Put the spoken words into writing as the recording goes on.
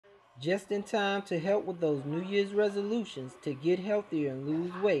Just in time to help with those New Year's resolutions to get healthier and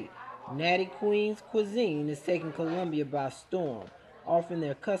lose weight, Natty Queens Cuisine is taking Columbia by storm, offering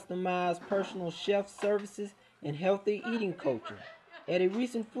their customized personal chef services and healthy eating coaching. At a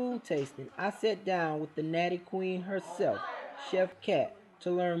recent food tasting, I sat down with the Natty Queen herself, Chef Cat, to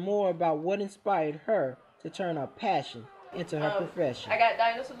learn more about what inspired her to turn her passion into her profession. I got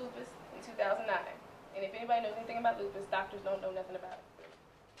diagnosed with lupus in 2009, and if anybody knows anything about lupus, doctors don't know nothing about it.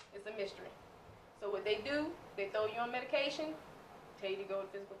 It's a mystery. So what they do, they throw you on medication, tell you to go to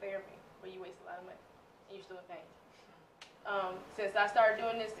physical therapy, where you waste a lot of money, and you're still in pain. Since I started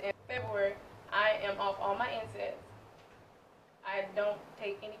doing this in February, I am off all my NSAIDs. I don't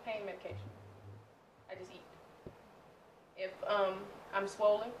take any pain medication. I just eat. If I'm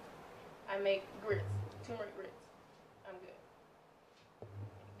swollen, I make grits, turmeric grits. I'm good.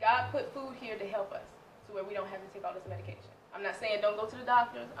 God put food here to help us, so where we don't have to take all this medication. I'm not saying don't go to the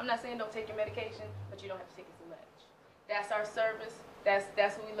doctors. I'm not saying don't take your medication, but you don't have to take it too much. That's our service.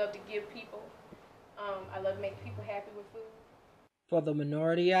 That's what we love to give people. I love to make people happy with food. For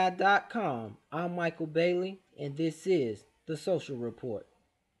theMinorityEye.com, I'm Michael Bailey, and this is The Social Report.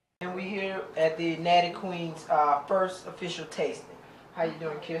 And we're here at the Natty Queen's first official tasting. How you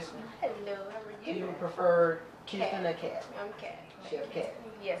doing, Kirsten? Hello, how are you? Do you prefer Kirsten or Cat? I'm Cat. Chef Cat.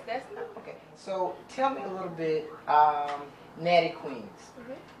 Yes, that's me. Okay, so tell me a little bit, Natty Queens.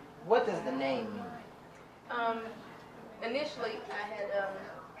 What does the name mean? Initially, I had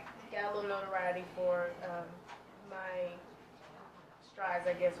got a little notoriety for my strides,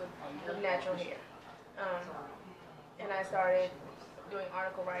 I guess, with natural hair. And I started doing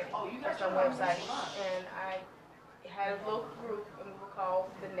article writing for some website, and I had a little group, and we were called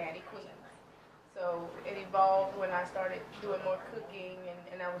the Natty Queens. So it evolved when I started doing more cooking,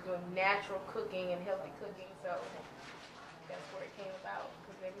 and I was doing natural cooking and healthy cooking. So that's where it came about.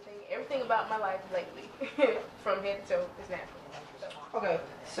 Because everything about my life lately, from head to toe, is natural. So. Okay,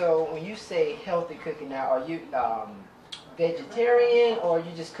 so when you say healthy cooking now, are you vegetarian, or are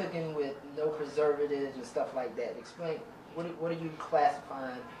you just cooking with no preservatives and stuff like that? Explain, what are you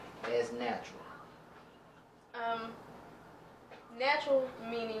classifying as natural? Natural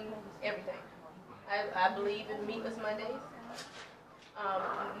meaning everything. I believe in meatless Mondays.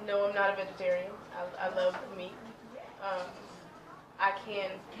 No, I'm not a vegetarian. I love meat. I can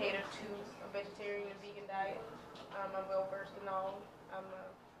cater to a vegetarian and vegan diet. I'm well versed in all.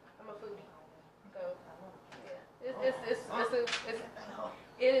 I'm a foodie. So yeah,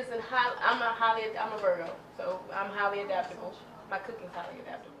 I'm a Virgo, so I'm highly adaptable. My cooking's highly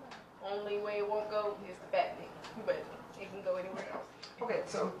adaptable. Only way it won't go is the fattening, but it can go anywhere else. Okay,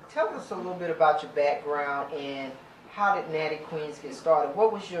 so tell us a little bit about your background and how did Natty Queens get started?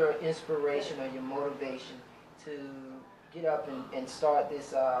 What was your inspiration or your motivation to get up and start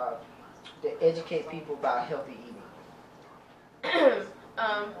this, to educate people about healthy eating?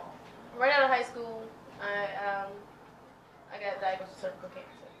 Right out of high school, I got diagnosed with cervical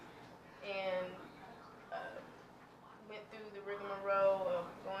cancer, and went through the rigmarole of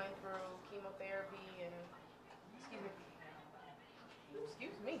going through chemotherapy and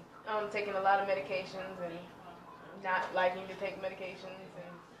taking a lot of medications and not liking to take medications,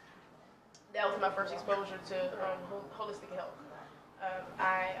 and that was my first exposure to holistic health.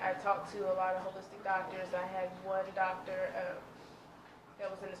 I talked to a lot of holistic doctors. I had one doctor that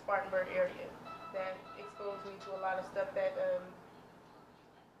was in the Spartanburg area that exposed me to a lot of stuff that,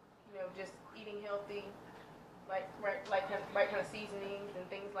 just eating healthy, right kind of seasonings and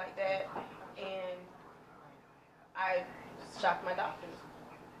things like that, and I shocked my doctors.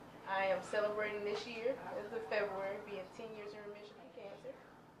 I am celebrating this year, as of February, being 10 years in remission from cancer.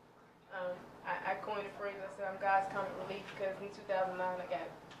 I coined a phrase. I said I'm God's comic relief, because in 2009 I got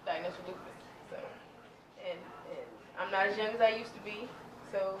diagnosed with lupus. So, and I'm not as young as I used to be.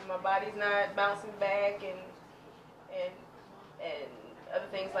 So my body's not bouncing back and other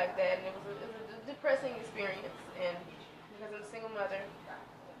things like that. And it was a depressing experience. And because I'm a single mother,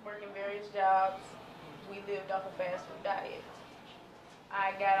 working various jobs, we lived off a fast food diet.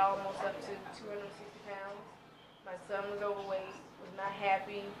 I got almost up to 260 pounds. My son was overweight, was not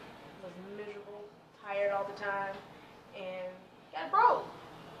happy, was miserable, tired all the time, and got broke.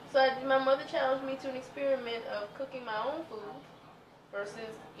 So my mother challenged me to an experiment of cooking my own food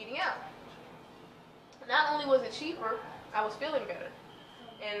versus eating out. Not only was it cheaper, I was feeling better,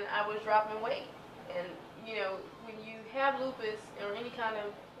 and I was dropping weight. And when you have lupus or any kind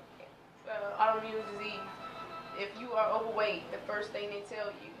of autoimmune disease, if you are overweight, the first thing they tell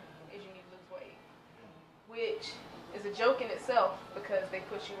you is you need to lose weight, which is a joke in itself because they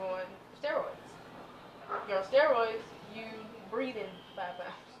put you on steroids. You're on steroids, you breathe in 5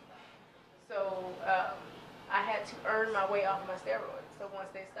 pounds. had to earn my way off my steroids. So once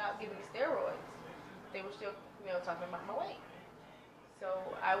they stopped giving me steroids, they were still, talking about my weight. So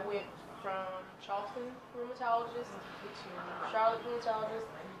I went from Charleston rheumatologist to Charlotte rheumatologist,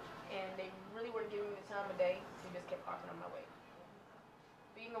 and they really weren't giving me the time of day. They just kept talking on my weight.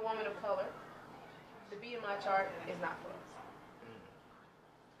 Being a woman of color, the BMI chart is not for us.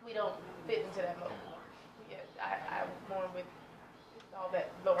 We don't fit into that mold. Yeah, I was born with all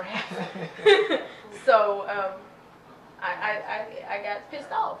that lower half. So I got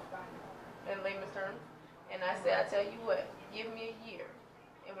pissed off in layman's terms, and I said, I tell you what, give me a year,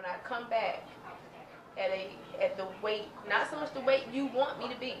 and when I come back at the weight, not so much the weight you want me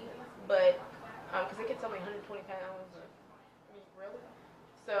to be, but because they kept telling me 120 pounds. Really?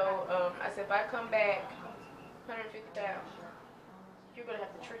 So I said, if I come back 150 pounds, you're gonna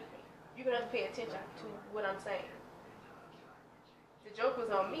have to treat me. You're gonna have to pay attention to what I'm saying. The joke was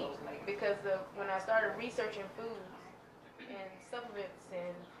on me because when I started researching foods and supplements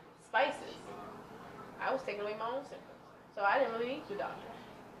and spices, I was taking away my own symptoms. So I didn't really need the doctor.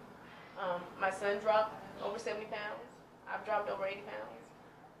 My son dropped over 70 pounds. I've dropped over 80 pounds.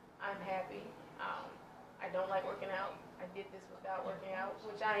 I'm happy. I don't like working out. I did this without working out,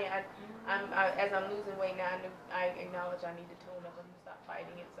 which as I'm losing weight now, I acknowledge I need to tone up and stop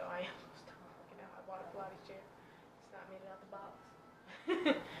fighting it. So I am stop working out. I bought a Pilates chair. It's not made it out the box.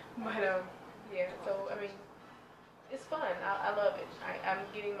 But yeah. So I mean, it's fun. I love it. I'm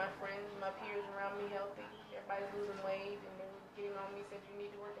getting my friends, my peers around me healthy. Everybody's losing weight, and they're getting on me. Said you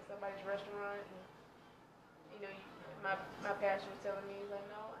need to work at somebody's restaurant, and my pastor was telling me, he's like,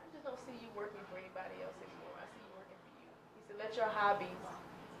 no, I just don't see you working for anybody else anymore. I see you working for you. He said, let your hobbies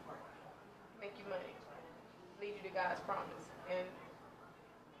make you money, lead you to God's promise. And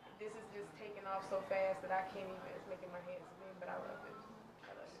this is just taking off so fast that I can't even, it's making my head spin, but I love it.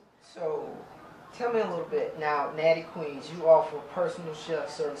 I love it. So, tell me a little bit. Now, Natty Queens, you offer personal chef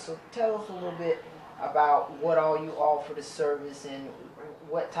service. So tell us a little bit about what all you offer the service and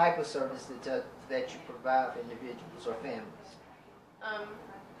what type of service that you provide for individuals or families.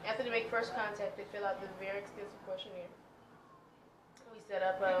 After they make first contact, they fill out this very extensive questionnaire. We set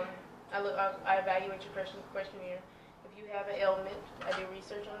up, I evaluate your questionnaire. If you have an ailment, I do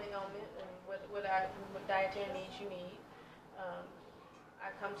research on the ailment and what dietary needs you need.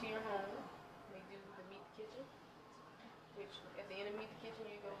 I come to your home. We do the Meet the Kitchen, which at the end of Meet the Kitchen,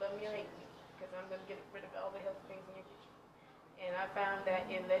 you're going to love me or hate me, because I'm going to get rid of all the healthy things in your kitchen. And I found that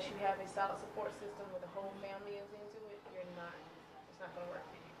unless you have a solid support system where the whole family is into it, it's not going to work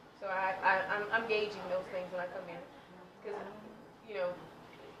for you. So I'm gauging those things when I come in, because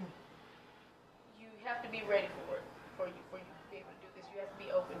you have to be ready for it, for you to be able to do this. You have to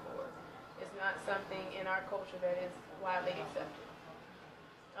be open for it. It's not something in our culture that is widely accepted.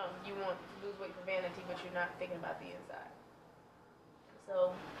 You want to lose weight for vanity, but you're not thinking about the inside.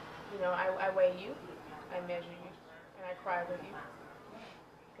 So, I weigh you, I measure you, and I cry with you,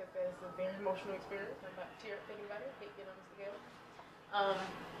 because that is a very emotional experience. I'm about to tear up thinking about it. Hate getting on the scale.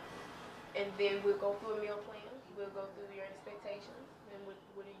 And then we'll go through a meal plan. We'll go through your expectations and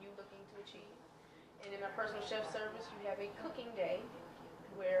what are you looking to achieve. And in our personal chef service, you have a cooking day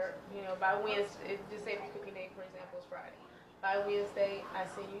where, by Wednesday, just say every cooking day, for example, is Friday. By Wednesday, I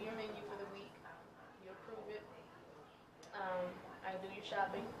send you your menu for the week. You approve it. I do your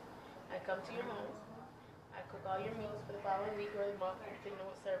shopping. I come to your home. I cook all your meals for the following week or the month, depending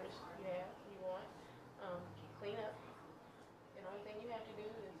on what service you want. Clean up. The only thing you have to do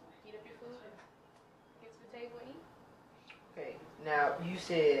is heat up your food and get to the table and eat. Okay. Now, you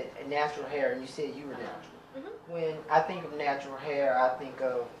said natural hair, and you said you were natural. Mm-hmm. When I think of natural hair, I think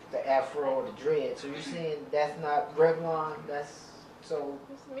of the afro or the dread. So you're saying that's not Revlon? That's so...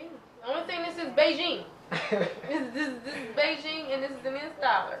 It's me. The only thing, this is Beijing. this is Beijing, and this is the men's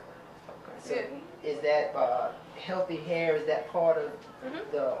dollar. Okay. So is that healthy hair? Is that part of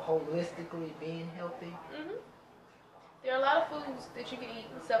the holistically being healthy? Mm-hmm. There are a lot of foods that you can eat,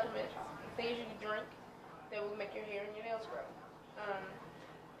 supplements, things you can drink that will make your hair and your nails grow.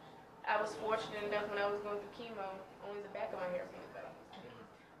 I was fortunate enough when I was going through chemo, only the back of my hair being better.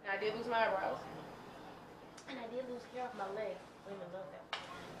 Now, I did lose my eyebrows, and I did lose hair off my legs. Women love that.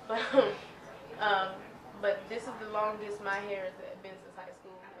 But this is the longest my hair has been since high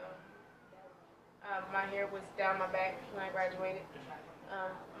school. My hair was down my back when I graduated.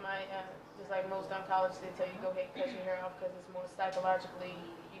 Just like most oncologists, they tell you go ahead and cut your hair off because it's more psychologically,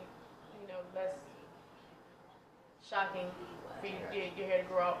 less shocking for your hair to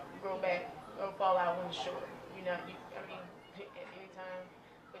grow back or fall out when it's short. At any time.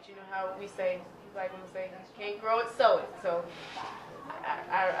 But you know how we say, like when we say, you can't grow it, sew it. So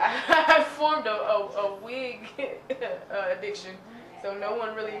I formed a wig addiction, so no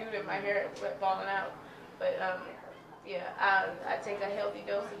one really knew that my hair was falling out. But yeah, I take a healthy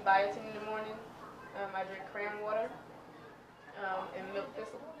dose of biotin in the morning. I drink cran water and milk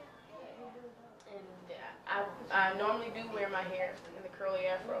thistle. And I normally do wear my hair in the curly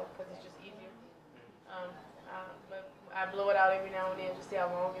afro because it's just easier. But I blow it out every now and then to see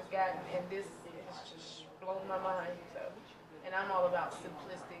how long it's gotten, and this has just blown my mind. So, and I'm all about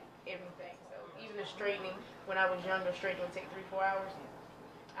simplistic everything. So even the straightening, when I was younger, straightening would take 3-4 hours.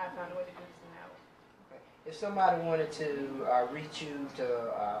 I found a way to do this in an hour. Okay. If somebody wanted to reach you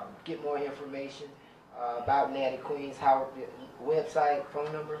to get more information about Natty Queens, how website,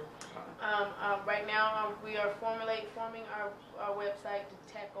 phone number? Right now, we are forming our website to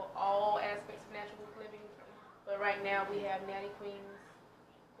tackle all aspects of natural living. But right now, we have Natty Queens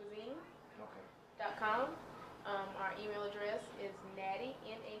Cuisine.com. Our email address is Natty,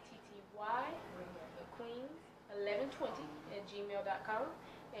 Natty, Queens 1120 at gmail.com.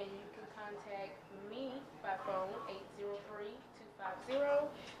 And you can contact me by phone 803-250-6078.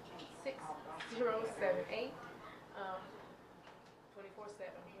 24/7. You're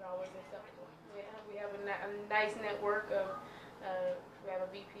always acceptable. We have a nice network of, we have a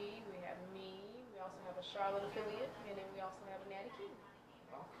VP, we have me, we also have a Charlotte affiliate, and then we also have a Natty King.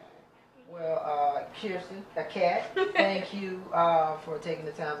 Okay. Well, Kirsten, Kat, thank you for taking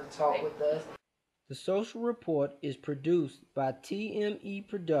the time to talk with us. The Social Report is produced by TME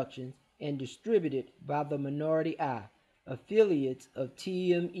Productions and distributed by The Minority Eye, affiliates of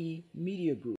TME Media Group.